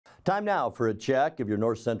Time now for a check of your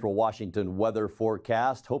north central Washington weather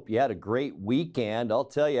forecast. Hope you had a great weekend. I'll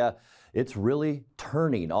tell you, it's really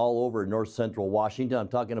turning all over north central Washington. I'm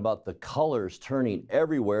talking about the colors turning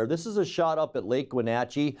everywhere. This is a shot up at Lake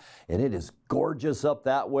Wenatchee, and it is gorgeous up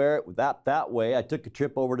that way. I took a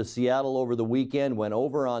trip over to Seattle over the weekend, went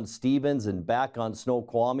over on Stevens and back on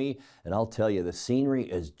Snoqualmie, and I'll tell you, the scenery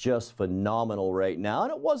is just phenomenal right now.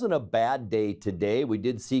 And it wasn't a bad day today. We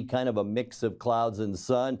did see kind of a mix of clouds and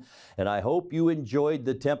sun, and I hope you enjoyed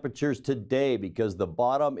the temperatures today because the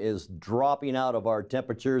bottom is dropping out of our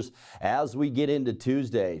temperatures as we get into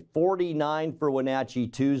Tuesday. 49 for Wenatchee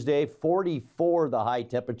Tuesday, 44 the high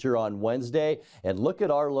temperature on Wednesday, and look at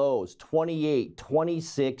our lows, 28,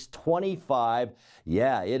 26, 25.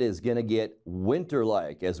 Yeah, it is going to get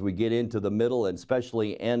winter-like as we get into the middle and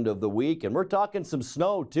especially end of the week. And we're talking some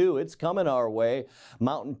snow too. It's coming our way.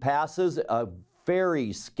 Mountain passes, a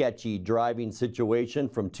very sketchy driving situation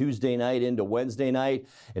from Tuesday night into Wednesday night,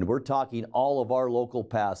 and we're talking all of our local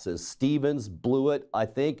passes. Stevens, Blewett, I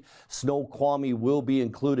think Snoqualmie will be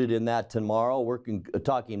included in that tomorrow. We're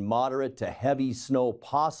talking moderate to heavy snow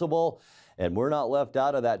possible. And we're not left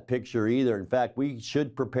out of that picture either. In fact, we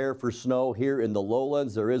should prepare for snow here in the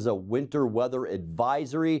lowlands. There is a winter weather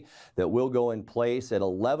advisory that will go in place at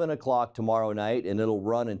 11 o'clock tomorrow night, and it'll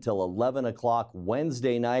run until 11 o'clock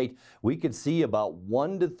Wednesday night. We could see about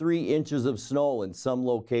 1 to 3 inches of snow in some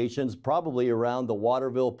locations, probably around the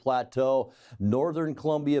Waterville Plateau, northern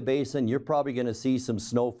Columbia Basin. You're probably going to see some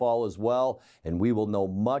snowfall as well, and we will know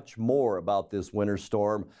much more about this winter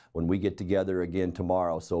storm when we get together again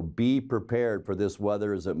tomorrow. So be prepared for this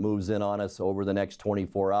weather as it moves in on us over the next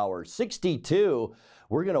 24 hours. 62,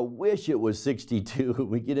 we're going to wish it was 62 when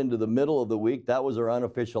we get into the middle of the week. That was our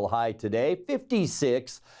unofficial high today.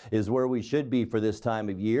 56 is where we should be for this time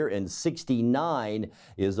of year, and 69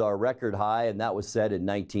 is our record high, and that was set in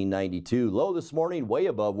 1992. Low this morning, way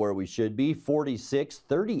above where we should be, 46.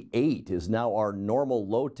 38 is now our normal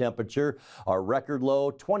low temperature. Our record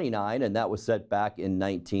low, 29, and that was set back in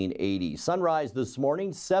 1980. Sunrise this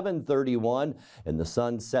morning, 7:31, and the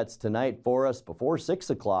sun sets tonight for us before 6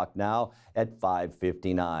 o'clock now at 5:59.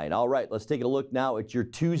 All right, let's take a look now at your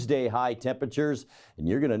Tuesday high temperatures, and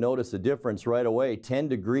you're going to notice a difference right away. 10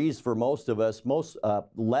 degrees for most of us,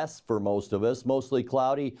 less for most of us, mostly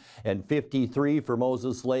cloudy, and 53 for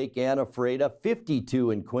Moses Lake and Ephrata, 52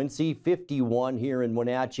 in Quincy, 51 here in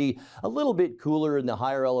Wenatchee, a little bit cooler in the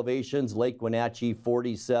higher elevations, Lake Wenatchee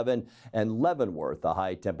 47, and Leavenworth, a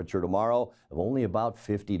high temperature tomorrow of only about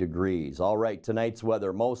 50 degrees. All right, tonight's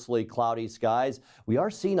weather, mostly cloudy skies. We are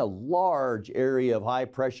seeing a large area of high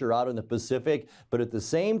pressure out in the Pacific, but at the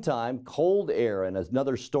same time, cold air and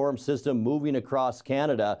another storm system moving across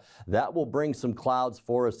Canada. That will bring some clouds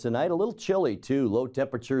for us tonight. A little chilly too, low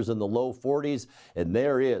temperatures in the low 40s, and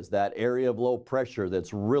there is that area of low pressure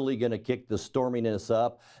that's really going to kick the storminess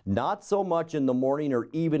up. Not so much in the morning or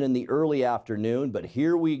even in the early afternoon, but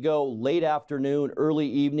here we go, late afternoon, early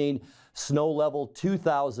evening. Snow level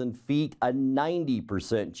 2,000 feet, a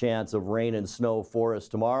 90% chance of rain and snow for us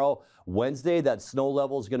tomorrow. Wednesday, that snow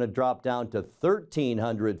level is going to drop down to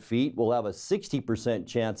 1,300 feet. We'll have a 60%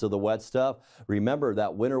 chance of the wet stuff. Remember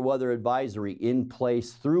that winter weather advisory in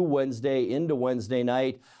place through Wednesday into Wednesday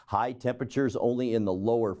night. High temperatures only in the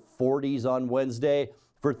lower 40s on Wednesday.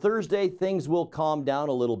 For Thursday, things will calm down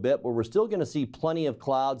a little bit, but we're still going to see plenty of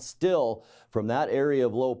clouds still from that area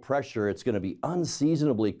of low pressure. It's going to be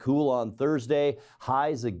unseasonably cool on Thursday.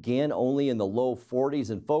 Highs again only in the low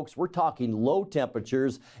 40s. And folks, we're talking low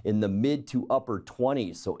temperatures in the mid to upper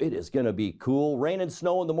 20s. So it is going to be cool. Rain and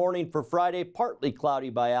snow in the morning for Friday, partly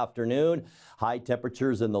cloudy by afternoon. High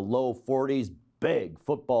temperatures in the low 40s. Big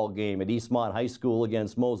football game at Eastmont High School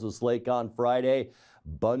against Moses Lake on Friday.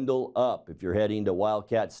 Bundle up if you're heading to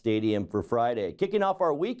Wildcat Stadium for Friday. Kicking off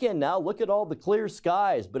our weekend now, look at all the clear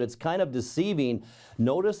skies, but it's kind of deceiving.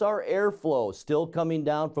 Notice our airflow still coming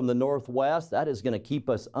down from the northwest. That is going to keep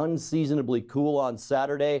us unseasonably cool on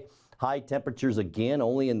Saturday. High temperatures again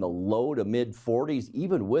only in the low to mid 40s,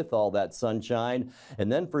 even with all that sunshine.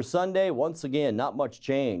 And then for Sunday, once again, not much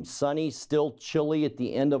change. Sunny, still chilly at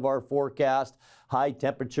the end of our forecast. High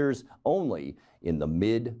temperatures only in the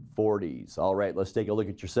mid 40s. All right, let's take a look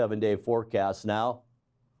at your 7-day forecast now.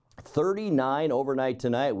 39 overnight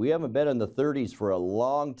tonight. We haven't been in the 30s for a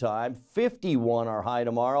long time. 51 our high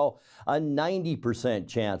tomorrow. A 90%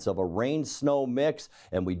 chance of a rain-snow mix.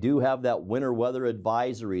 And we do have that winter weather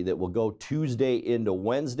advisory that will go Tuesday into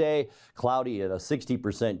Wednesday. Cloudy and a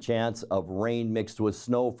 60% chance of rain mixed with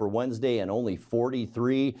snow for Wednesday and only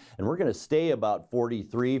 43. And we're going to stay about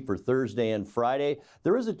 43 for Thursday and Friday.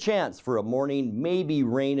 There is a chance for a morning, maybe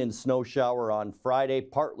rain and snow shower on Friday.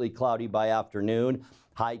 Partly cloudy by afternoon.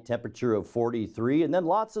 High temperature of 43, and then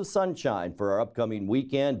lots of sunshine for our upcoming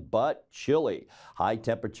weekend, but chilly. High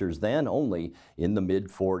temperatures then only in the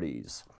mid-40s.